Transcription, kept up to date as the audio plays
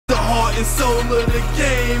heart and soul of the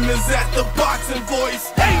game is at the boxing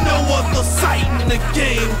voice. Ain't no other sight in the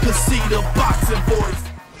game could see the boxing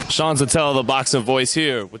voice. Sean Zittel, the boxing voice,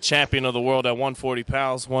 here with champion of the world at 140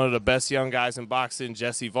 pounds, one of the best young guys in boxing,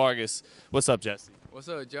 Jessie Vargas. What's up, Jesse? What's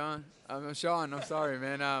up, John? I'm Sean. I'm sorry,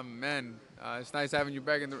 man. It's nice having you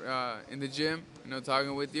back in the gym.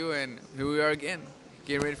 Talking with you, and here we are again,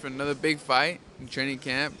 getting ready for another big fight in training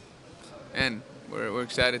camp, and we're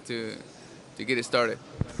excited to get it started.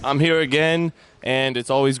 I'm here again, and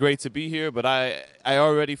it's always great to be here, but I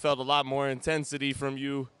already felt a lot more intensity from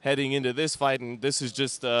you heading into this fight, and this is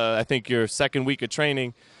just, I think, your second week of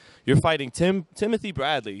training. You're fighting Timothy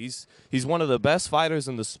Bradley. He's one of the best fighters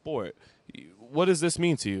in the sport. What does this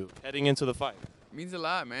mean to you heading into the fight? It means a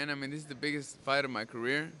lot, man. I mean, this is the biggest fight of my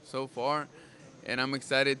career so far, and I'm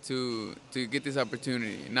excited to get this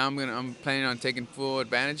opportunity. Now I'm planning on taking full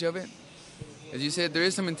advantage of it. As you said, there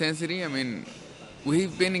is some intensity. I mean,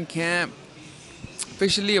 we've been in camp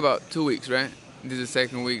officially about 2 weeks, right? This is the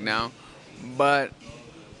second week now, but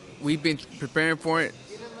we've been preparing for it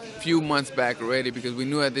a few months back already because we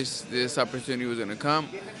knew that this opportunity was going to come.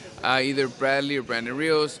 Either Bradley or Brandon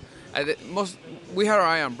Rios. We had our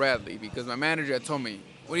eye on Bradley because my manager had told me,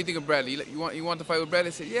 "What do you think of Bradley? You want to fight with Bradley?"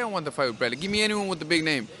 I said, "Yeah, I want to fight with Bradley. Give me anyone with the big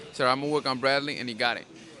name." He said, "I'm gonna work on Bradley," and he got it.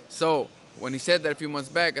 So when he said that a few months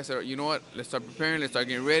back, I said, "You know what? Let's start preparing. Let's start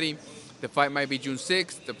getting ready. The fight might be June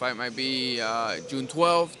 6th. The fight might be June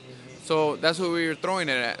 12th." So that's what we were throwing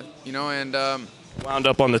it at, and wound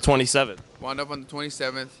up on the 27th. Wound up on the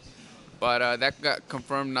 27th, but that got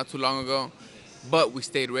confirmed not too long ago. But we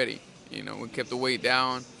stayed ready. We kept the weight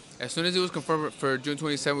down. As soon as it was confirmed for June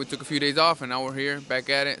 27th, we took a few days off, and now we're here,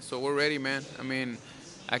 back at it. So we're ready, man. I mean,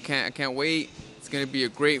 I can't wait. It's gonna be a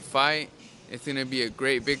great fight. It's gonna be a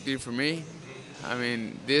great victory for me. I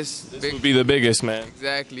mean, this will be the biggest, man.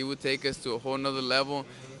 Exactly. It will take us to a whole nother level.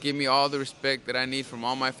 Give me all the respect that I need from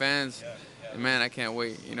all my fans. And man, I can't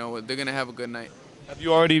wait. They're gonna have a good night.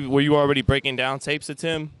 Were you already breaking down tapes of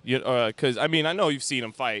Tim? Because I mean, I know you've seen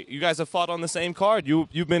him fight. You guys have fought on the same card.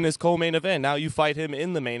 You've been his co-main event. Now you fight him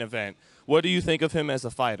in the main event. What do you think of him as a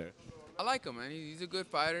fighter? I like him, man. He's a good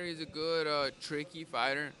fighter. He's a good, tricky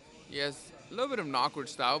fighter. He has a little bit of an awkward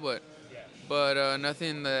style, but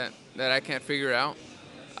nothing that I can't figure out.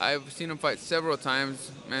 I've seen him fight several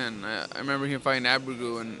times. Man, I remember him fighting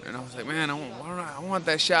Abregu, and I was like, man, I want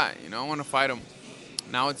that shot. I want to fight him.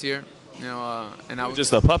 Now it's here. And I was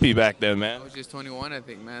just a puppy back then, man. I was just 21, I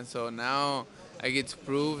think, man. So now I get to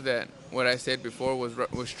prove that what I said before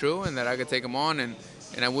was true, and that I could take him on, and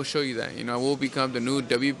I will show you that. I will become the new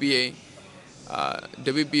WBA,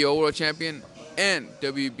 WBO World Champion, and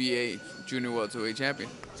WBA Junior Welterweight Champion.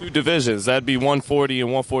 2 divisions. That'd be 140 and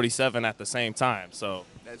 147 at the same time. So.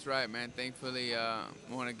 That's right, man. Thankfully, I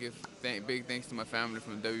want to give big thanks to my family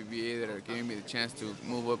from the WBA that are giving me the chance to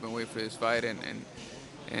move up and wait for this fight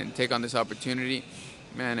and take on this opportunity,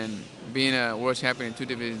 man. And being a world champion in 2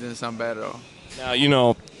 divisions doesn't sound bad at all. Now,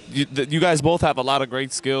 you guys both have a lot of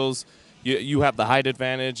great skills. You have the height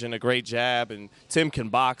advantage and a great jab, and Tim can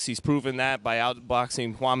box. He's proven that by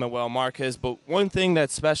outboxing Juan Manuel Marquez. But one thing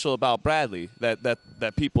that's special about Bradley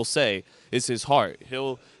that people say is his heart.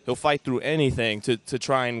 He'll fight through anything to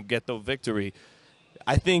try and get the victory.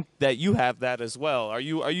 I think that you have that as well. Are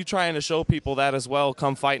you trying to show people that as well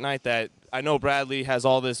come fight night, that I know Bradley has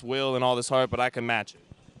all this will and all this heart, but I can match it?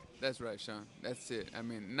 That's right, Sean. That's it. I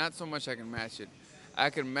mean, not so much I can match it. I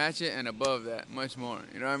can match it and above that, much more.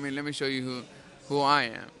 You know what I mean? Let me show you who I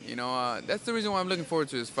am. That's the reason why I'm looking forward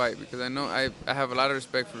to this fight, because I know I have a lot of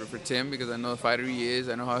respect for Tim, because I know the fighter he is.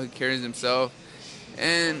 I know how he carries himself.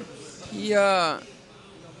 And he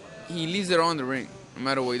leaves it all in the ring, no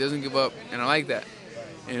matter what. He doesn't give up, and I like that.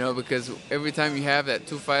 Because every time you have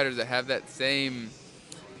 2 fighters that have that same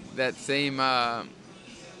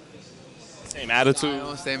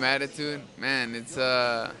attitude. Same attitude, man.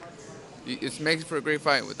 It makes for a great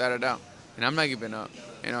fight, without a doubt. And I'm not giving up.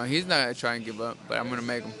 He's not gonna try and give up, but I'm gonna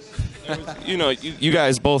make him. You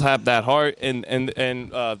guys both have that heart and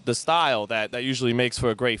the style that usually makes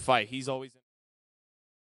for a great fight. He's always